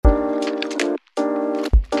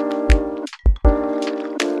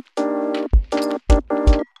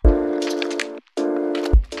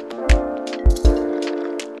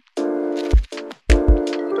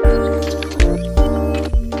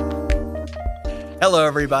Hello,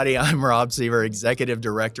 everybody. I'm Rob Seaver, Executive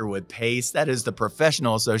Director with PACE. That is the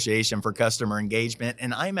Professional Association for Customer Engagement.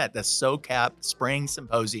 And I'm at the SOCAP Spring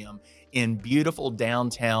Symposium in beautiful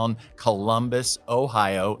downtown Columbus,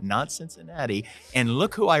 Ohio, not Cincinnati. And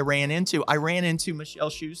look who I ran into. I ran into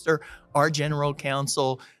Michele Shuster, our General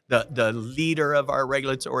Counsel, the leader of our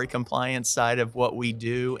regulatory compliance side of what we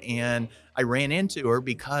do. And I ran into her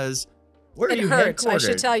because where are you hurts. headquartered? I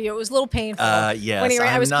should tell you, it was a little painful. Yes, when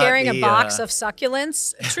I was carrying a box the of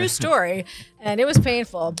succulents. True story, and it was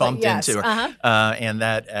painful. Bumped yes, into her, and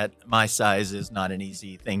that at my size is not an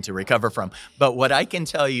easy thing to recover from. But what I can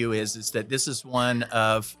tell you is that this is one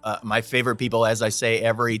of my favorite people, as I say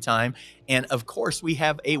every time. And of course, we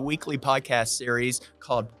have a weekly podcast series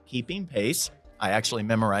called Keeping Pace. I actually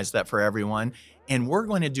memorized that for everyone. And we're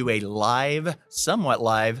going to do a live, somewhat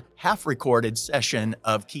live, half-recorded session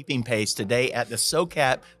of Keeping Pace today at the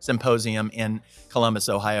SOCAP Symposium in Columbus,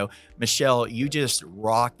 Ohio. Michele, you just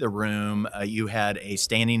rocked the room. You had a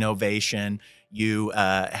standing ovation. You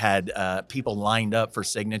had people lined up for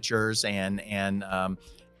signatures, and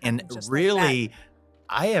really, like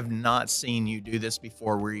I have not seen you do this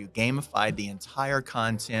before, where you gamified the entire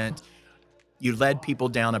content. You led people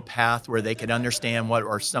down a path where they could understand what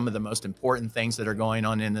are some of the most important things that are going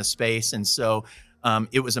on in this space. And so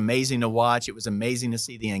it was amazing to watch. It was amazing to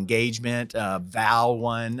see the engagement. Val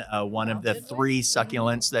won one of the 3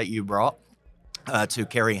 succulents that you brought to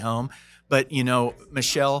carry home. But, you know,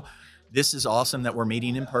 Michele, this is awesome that we're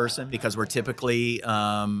meeting in person, because we're typically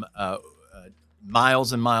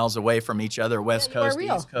miles and miles away from each other, West Coast,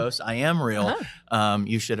 East Coast. I am real.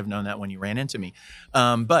 You should have known that when you ran into me.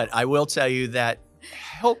 But I will tell you that,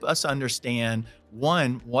 help us understand,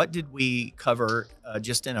 one, what did we cover,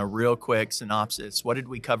 just in a real quick synopsis, what did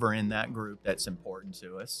we cover in that group that's important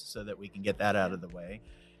to us so that we can get that out of the way?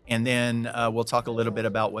 And then we'll talk a little bit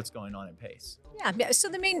about what's going on at PACE. Yeah, so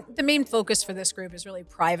the main focus for this group is really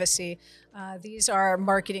privacy. These are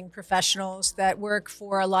marketing professionals that work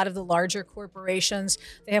for a lot of the larger corporations.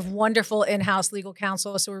 They have wonderful in-house legal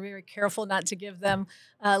counsel, so we're very careful not to give them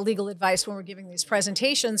legal advice when we're giving these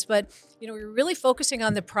presentations. But, you know, we're really focusing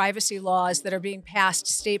on the privacy laws that are being passed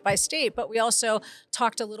state by state. But we also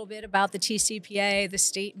talked a little bit about the TCPA, the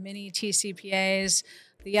state mini TCPAs,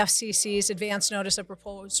 the FCC's advance notice of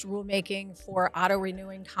proposed rulemaking for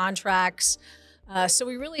auto-renewing contracts. So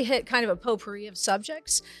we really hit kind of a potpourri of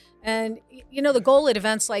subjects. And, you know, the goal at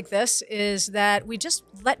events like this is that we just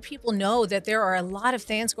let people know that there are a lot of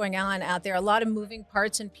things going on out there, a lot of moving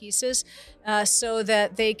parts and pieces, so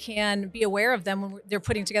that they can be aware of them when they're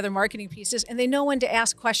putting together marketing pieces, and they know when to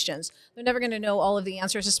ask questions. They're never going to know all of the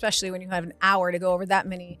answers, especially when you have an hour to go over that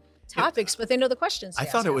many topics, but they know the questions. I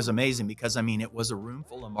thought it was amazing because, I mean, it was a room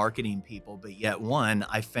full of marketing people, but yet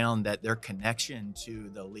I found that their connection to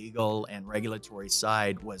the legal and regulatory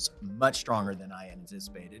side was much stronger than I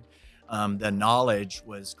anticipated. The knowledge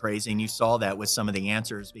was crazy, and you saw that with some of the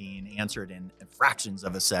answers being answered in fractions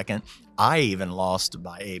of a second. I even lost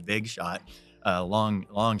by a big shot.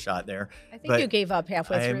 Long shot there. I think you gave up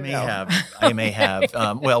halfway through. I may have.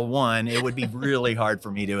 Well, one, it would be really hard for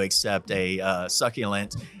me to accept a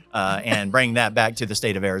succulent and bring that back to the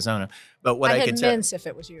state of Arizona. But what I had could tell, mints if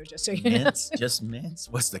it was you, just so you know. Just mints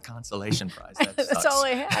was the consolation prize. That's all I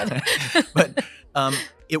had. But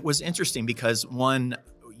it was interesting because, one,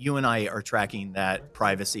 you and I are tracking that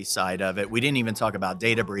privacy side of it. We didn't even talk about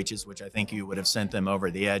data breaches, which I think you would have sent them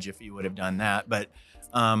over the edge if you would have done that. But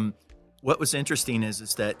what was interesting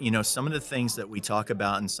is that, you know, some of the things that we talk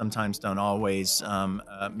about and sometimes don't always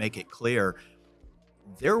make it clear,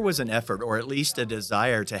 there was an effort, or at least a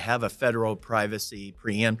desire, to have a federal privacy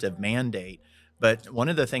preemptive mandate. But one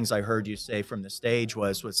of the things I heard you say from the stage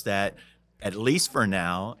was that, at least for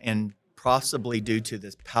now, and possibly due to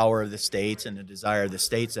the power of the states and the desire of the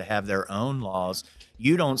states to have their own laws,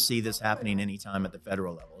 you don't see this happening anytime at the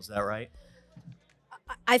federal level. Is that right?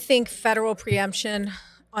 I think federal preemption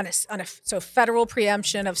federal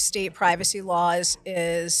preemption of state privacy laws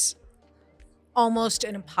is almost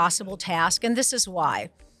an impossible task, and this is why.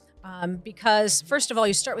 Because, first of all,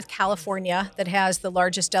 you start with California, that has the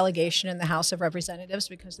largest delegation in the House of Representatives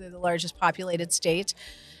because they're the largest populated state.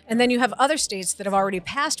 And then you have other states that have already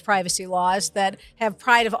passed privacy laws that have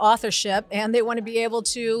pride of authorship, and they want to be able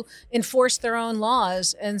to enforce their own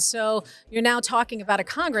laws. And so you're now talking about a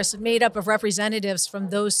Congress made up of representatives from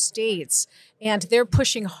those states, and they're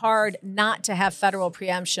pushing hard not to have federal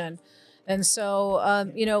preemption. And so,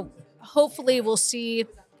 hopefully we'll see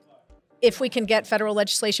if we can get federal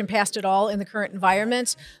legislation passed at all in the current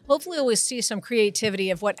environment. Hopefully we'll see some creativity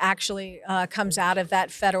of what actually comes out of that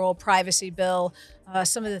federal privacy bill.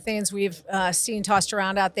 Some of the things we've seen tossed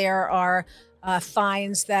around out there are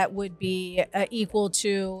fines that would be equal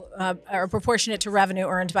to or proportionate to revenue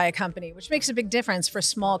earned by a company, which makes a big difference for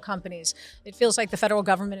small companies. It feels like the federal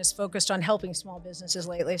government is focused on helping small businesses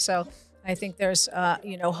lately, so I think there's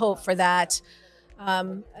hope for that.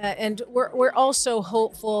 And we're also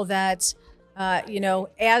hopeful that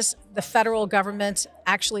as the federal government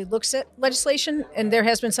actually looks at legislation, and there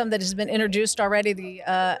has been some that has been introduced already,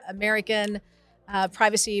 the American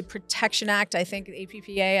Privacy Protection Act, I think, the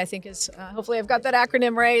APPA, I think is, hopefully I've got that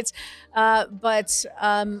acronym right. But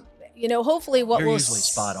hopefully what You're we'll... usually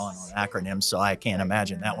spot on acronyms, so I can't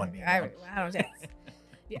imagine that one being wrong. I don't know.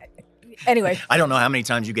 Yeah. Anyway. I don't know how many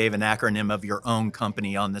times you gave an acronym of your own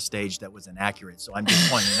company on the stage that was inaccurate, so I'm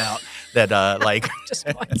just pointing out that, just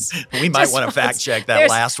once. we might want to fact check that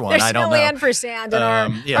last one. I don't know. There's no ampersand in our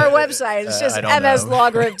website. It's just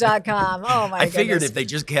mslawgroup.com. Oh, my goodness. I figured if they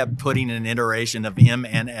just kept putting an iteration of M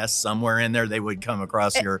and S somewhere in there, they would come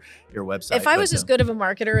across your website. If I was as good of a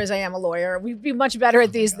marketer as I am a lawyer, we'd be much better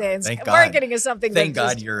at these things. Thank God. Marketing is something Thank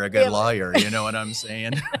God you're a good lawyer. You know what I'm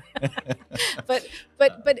saying? But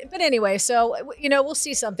anyway, so we'll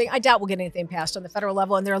see something. I doubt we'll get anything passed on the federal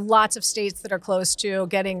level, and there are lots of states that are close to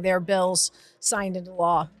getting their bills signed into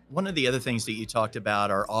law. One of the other things that you talked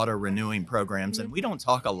about are auto renewing programs, and we don't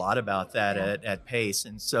talk a lot about that at PACE.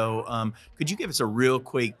 And so, could you give us a real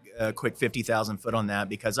quick 50,000 foot on that?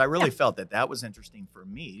 Because I really felt that was interesting for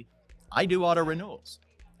me. I do auto renewals,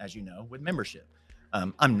 as you know, with membership.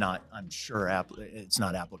 I'm sure it's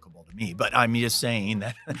not applicable to me, but I'm just saying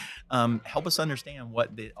that help us understand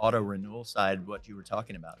what the auto renewal side, what you were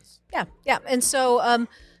talking about is. Yeah. And so,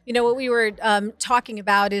 what we were talking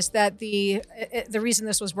about is that the reason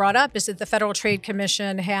this was brought up is that the Federal Trade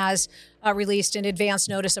Commission has released an advance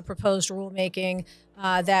notice of proposed rulemaking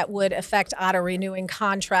that would affect auto renewing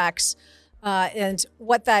contracts. And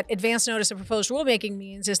what that advance notice of proposed rulemaking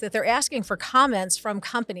means is that they're asking for comments from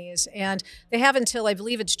companies, and they have until, I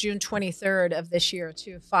believe it's June 23rd of this year,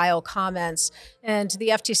 to file comments. And the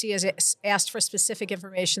FTC has asked for specific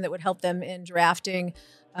information that would help them in drafting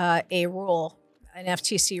a rule, an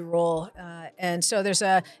FTC rule. And so there's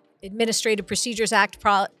a Administrative Procedures Act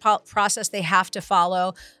process they have to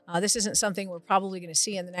follow. This isn't something we're probably going to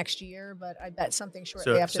see in the next year, but I bet something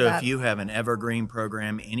shortly after that. So if you have an evergreen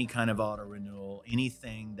program, any kind of auto renewal,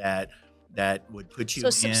 anything that would put you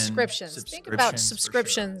in subscriptions. Think about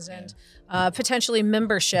subscriptions and potentially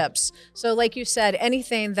memberships. So like you said,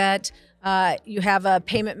 anything that you have a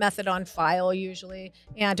payment method on file usually,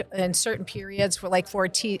 and in certain periods for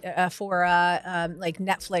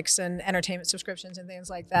Netflix and entertainment subscriptions and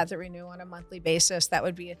things like that renew on a monthly basis. That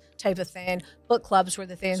would be a type of thing. Book clubs were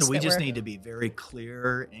the things. So we just need to be very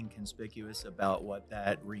clear and conspicuous about what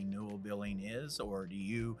that renewal billing is, or do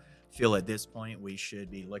you feel at this point we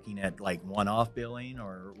should be looking at like one-off billing,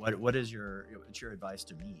 or what's your advice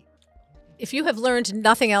to me? If you have learned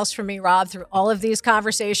nothing else from me, Rob, through all of these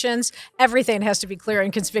conversations, everything has to be clear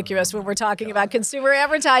and conspicuous when we're talking about consumer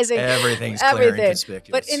advertising. Everything's clear and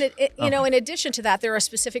conspicuous. But in addition to that, there are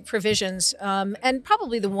specific provisions, and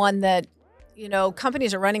probably the one that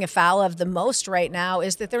companies are running afoul of the most right now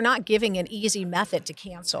is that they're not giving an easy method to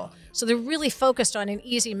cancel. So they're really focused on an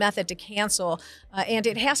easy method to cancel, and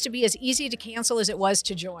it has to be as easy to cancel as it was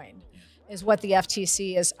to join, is what the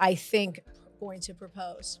FTC is, I think, going to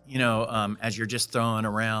propose. As you're just throwing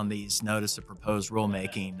around these notice of proposed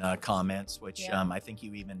rulemaking comments, which I think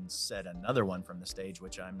you even said another one from the stage,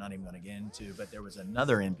 which I'm not even going to get into, but there was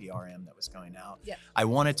another NPRM that was going out. Yeah. I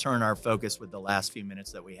want to turn our focus with the last few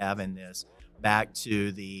minutes that we have in this back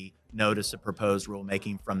to the notice of proposed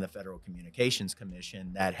rulemaking from the Federal Communications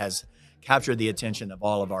Commission that has captured the attention of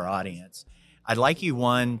all of our audience. I'd like you,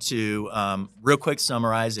 one, to real quick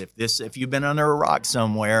summarize if you've been under a rock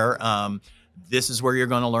somewhere, this is where you're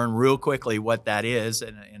going to learn real quickly what that is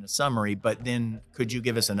in a summary, but then could you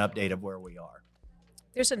give us an update of where we are?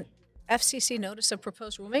 There's an FCC notice of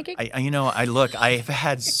proposed rulemaking? I've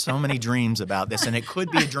had so many dreams about this, and it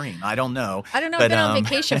could be a dream. I don't know. I've been on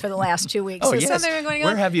vacation for the last 2 weeks. Oh, Is yes. something going on?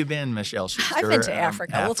 Where have you been, Michele Shuster? I've been to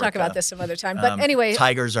Africa. We'll talk about this some other time. But anyway.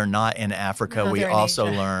 Tigers are not in Africa. No, we they're in also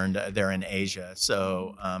Asia. learned they're in Asia.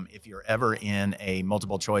 So if you're ever in a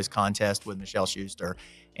multiple choice contest with Michele Shuster,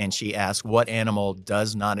 and she asks what animal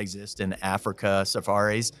does not exist in Africa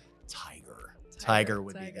safaris, tiger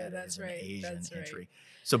would be that. That's as an right. Asian That's entry. right.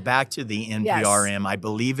 So back to the NPRM, I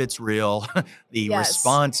believe it's real. The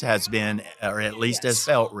response has been, or at least has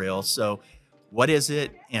felt real. So what is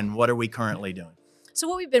it, and what are we currently doing? So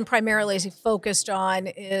what we've been primarily focused on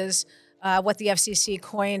is what the FCC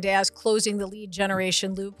coined as closing the lead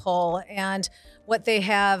generation loophole. And what they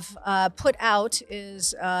have put out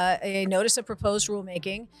is a notice of proposed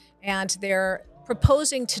rulemaking, and they're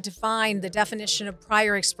proposing to define the definition of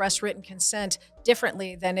prior express written consent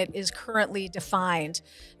differently than it is currently defined.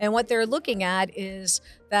 And what they're looking at is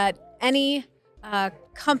that any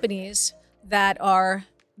companies that are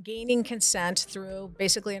gaining consent through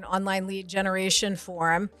basically an online lead generation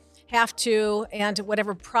form have to, and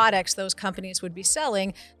whatever products those companies would be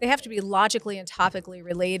selling, they have to be logically and topically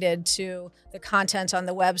related to the content on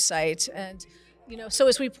the website. And so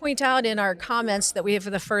as we point out in our comments that we have for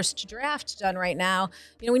the first draft done right now,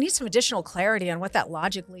 we need some additional clarity on what that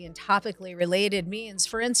logically and topically related means.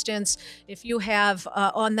 For instance, if you have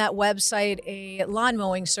on that website a lawn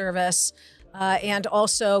mowing service and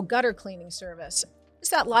also gutter cleaning service, is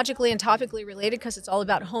that logically and topically related because it's all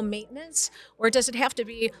about home maintenance? Or does it have to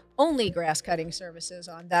be only grass cutting services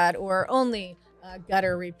on that, or only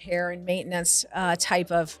gutter repair and maintenance type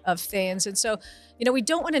of things? And so, we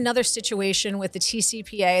don't want another situation with the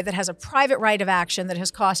TCPA that has a private right of action that has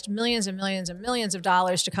cost millions and millions and millions of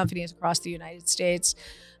dollars to companies across the United States,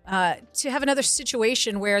 to have another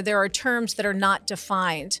situation where there are terms that are not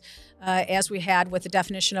defined, as we had with the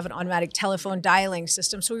definition of an automatic telephone dialing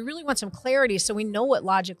system. So we really want some clarity so we know what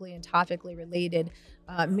logically and topically related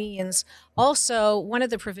means. Also, one of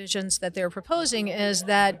the provisions that they're proposing is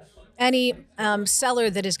that any seller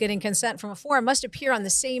that is getting consent from a form must appear on the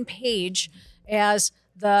same page as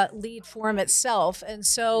the lead form itself. And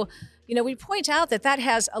so, we point out that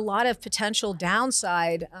has a lot of potential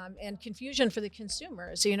downside and confusion for the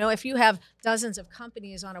consumers. If you have dozens of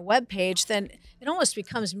companies on a web page, then it almost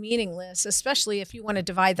becomes meaningless, especially if you want to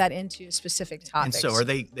divide that into specific topics. And so are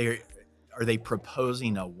they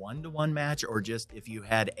proposing a 1-to-1 match, or just if you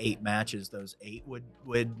had 8 matches, those 8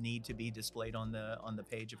 would need to be displayed on the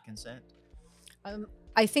page of consent?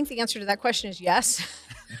 I think the answer to that question is yes.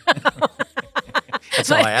 That's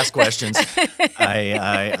how I ask questions.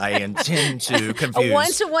 I intend to confuse.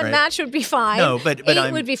 A 1-to-1 match would be fine. No, but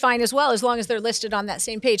 8 would be fine as well, as long as they're listed on that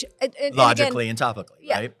same page. Logically and topically,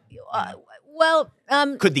 right?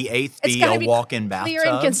 Could the 8th be a walk-in bathtub? Clear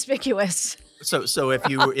and conspicuous. So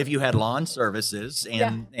if you had lawn services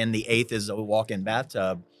and the 8th is a walk-in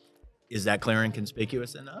bathtub, is that clear and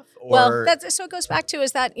conspicuous enough? Or so it goes back to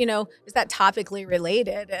is that topically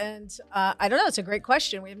related? And I don't know. It's a great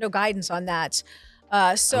question. We have no guidance on that.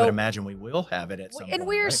 I would imagine we will have it at some point. And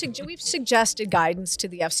we've suggested guidance to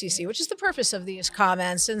the FCC, which is the purpose of these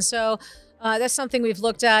comments. And so that's something we've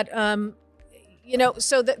looked at.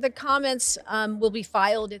 So the comments will be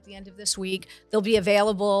filed at the end of this week. They'll be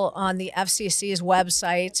available on the FCC's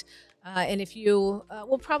website. And if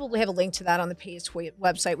we'll probably have a link to that on the page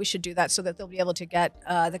website. We should do that so that they'll be able to get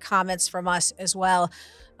the comments from us as well.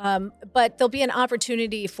 But there'll be an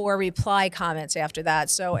opportunity for reply comments after that.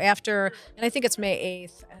 So and I think it's May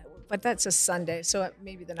 8th, but that's a Sunday, so it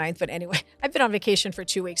may be the 9th. But anyway, I've been on vacation for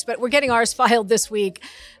 2 weeks, but we're getting ours filed this week.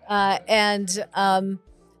 We'll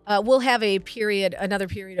have another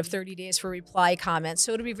period of 30 days for reply comments.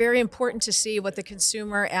 So it'll be very important to see what the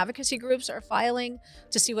consumer advocacy groups are filing,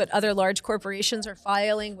 to see what other large corporations are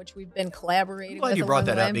filing, which we've been collaborating with. I'm glad you brought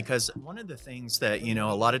that up, because one of the things that,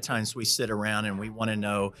 a lot of times we sit around and we want to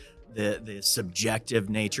know the subjective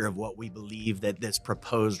nature of what we believe that this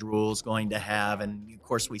proposed rule is going to have. And of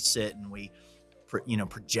course we sit and we,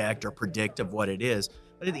 project or predict of what it is.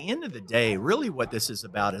 But at the end of the day, really what this is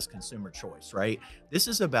about is consumer choice, right? This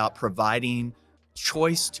is about providing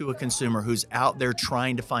choice to a consumer who's out there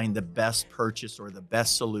trying to find the best purchase or the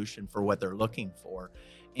best solution for what they're looking for.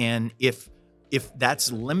 And if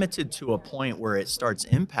that's limited to a point where it starts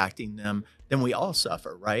impacting them, then we all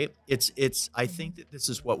suffer, right? I think that this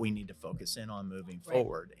is what we need to focus in on moving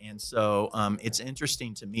forward. And so it's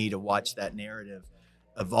interesting to me to watch that narrative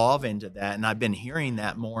evolve into that. And I've been hearing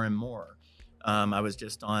that more and more. I was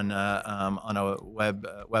just on a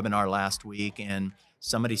webinar last week, and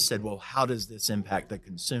somebody said, well, how does this impact the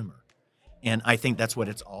consumer? And I think that's what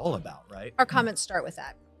it's all about, right? Our comments start with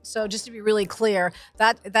that. So just to be really clear,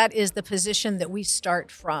 that is the position that we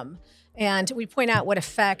start from. And we point out what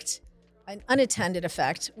effect, an unintended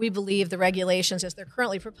effect, we believe the regulations as they're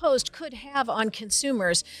currently proposed could have on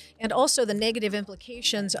consumers, and also the negative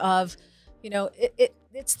implications of,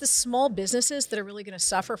 it's the small businesses that are really going to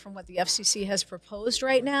suffer from what the FCC has proposed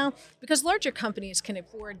right now, because larger companies can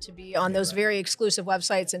afford to be on those very exclusive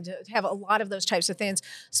websites and to have a lot of those types of things.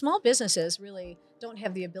 Small businesses really don't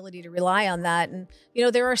have the ability to rely on that. And,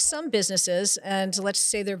 there are some businesses, and let's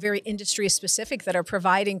say they're very industry specific, that are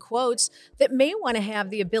providing quotes that may want to have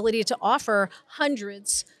the ability to offer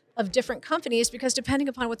hundreds of different companies, because depending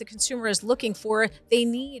upon what the consumer is looking for, they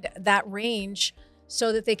need that range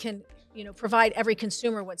so that they can, provide every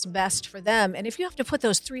consumer what's best for them. And if you have to put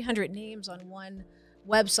those 300 names on one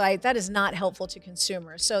website, that is not helpful to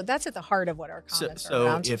consumers. So that's at the heart of what our comments are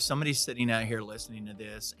around. So if somebody's sitting out here listening to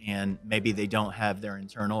this and maybe they don't have their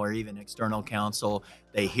internal or even external counsel,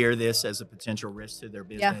 they hear this as a potential risk to their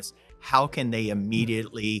business, how can they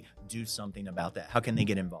immediately do something about that? How can they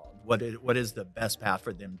get involved? What is the best path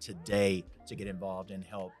for them today to get involved and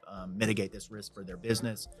help mitigate this risk for their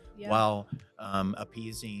business while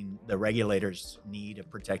appeasing the regulators' need of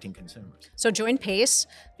protecting consumers? So join PACE,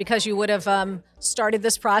 because you would have started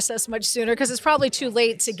this process much sooner, because it's probably too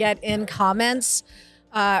late to get in comments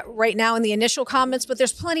right now in the initial comments, but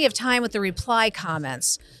there's plenty of time with the reply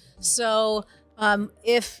comments. So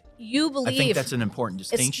if you believe... I think that's an important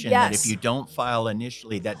distinction, that if you don't file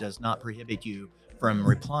initially, that does not prohibit you from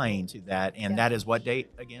replying to that. And that is what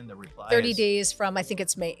date, again, the reply 30 days from, I think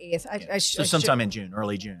it's May 8th. So sometime in June,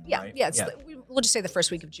 early June, right? Yeah, we'll just say the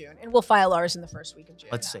first week of June, and we'll file ours in the first week of June.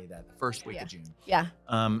 Let's say that, the first week of June. Yeah.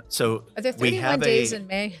 So are there 31 days in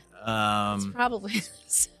May? It's probably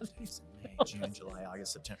June, July,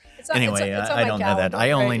 August, September. Anyway, I don't know that.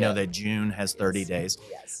 I only know that June has 30 days.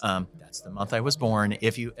 Yes. That's the month I was born.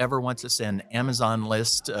 If you ever want to send Amazon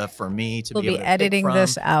list for me to be able to editing pick from,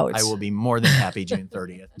 this out, I will be more than happy June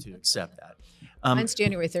 30th to accept that. Mine's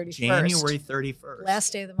January 31st. January 31st.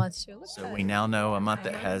 Last day of the month, too. So we now know a month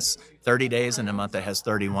that has 30 days and a month that has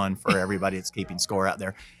 31 for everybody that's keeping score out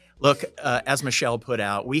there. Look, as Michele put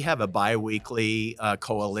out, we have a biweekly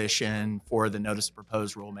coalition for the Notice of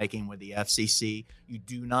Proposed Rulemaking with the FCC. You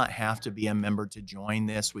do not have to be a member to join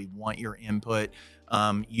this. We want your input.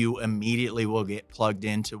 You immediately will get plugged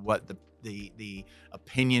into what the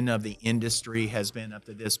opinion of the industry has been up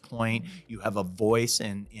to this point. You have a voice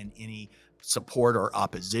in any support or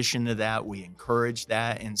opposition to that. We encourage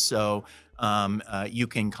that. And so you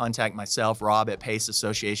can contact myself, Rob, at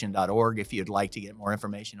paceassociation.org if you'd like to get more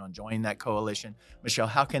information on joining that coalition. Michele,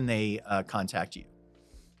 how can they contact you?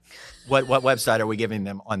 What website are we giving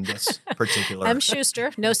them on this particular? M.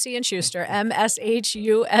 Shuster, no C in Schuster,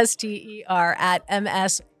 MSHUSTER at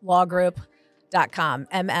mslawgroup.com,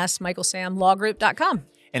 msmichaelsamlawgroup.com.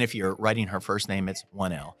 And if you're writing her first name, it's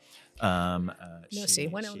 1L. No C,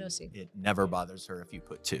 1L, no C. It never bothers her if you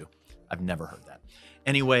put 2. I've never heard that.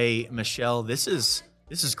 Anyway, Michele, this is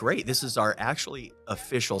great. This is our actually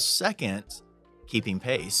official second Keeping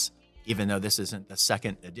Pace, even though this isn't the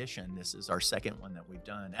second edition. This is our second one that we've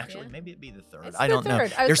done. Actually, maybe it'd be the third. I don't know.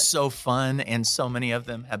 They're so fun, and so many of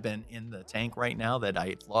them have been in the tank right now that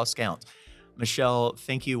I lost count. Michele,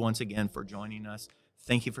 thank you once again for joining us.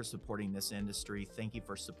 Thank you for supporting this industry. Thank you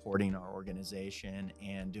for supporting our organization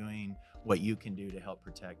and doing what you can do to help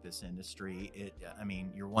protect this industry.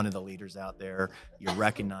 You're one of the leaders out there. You're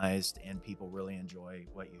recognized, and people really enjoy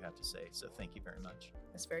what you have to say. So thank you very much.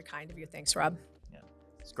 That's very kind of you. Thanks, Rob. Yeah,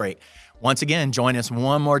 it's great. Once again, join us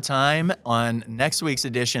one more time on next week's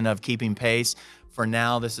edition of Keeping Pace. For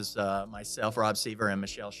now, this is myself, Rob Seaver, and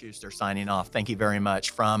Michele Shuster signing off. Thank you very much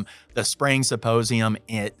from the Spring Symposium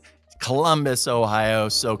at Columbus, Ohio,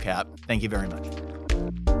 SOCAP. Thank you very much.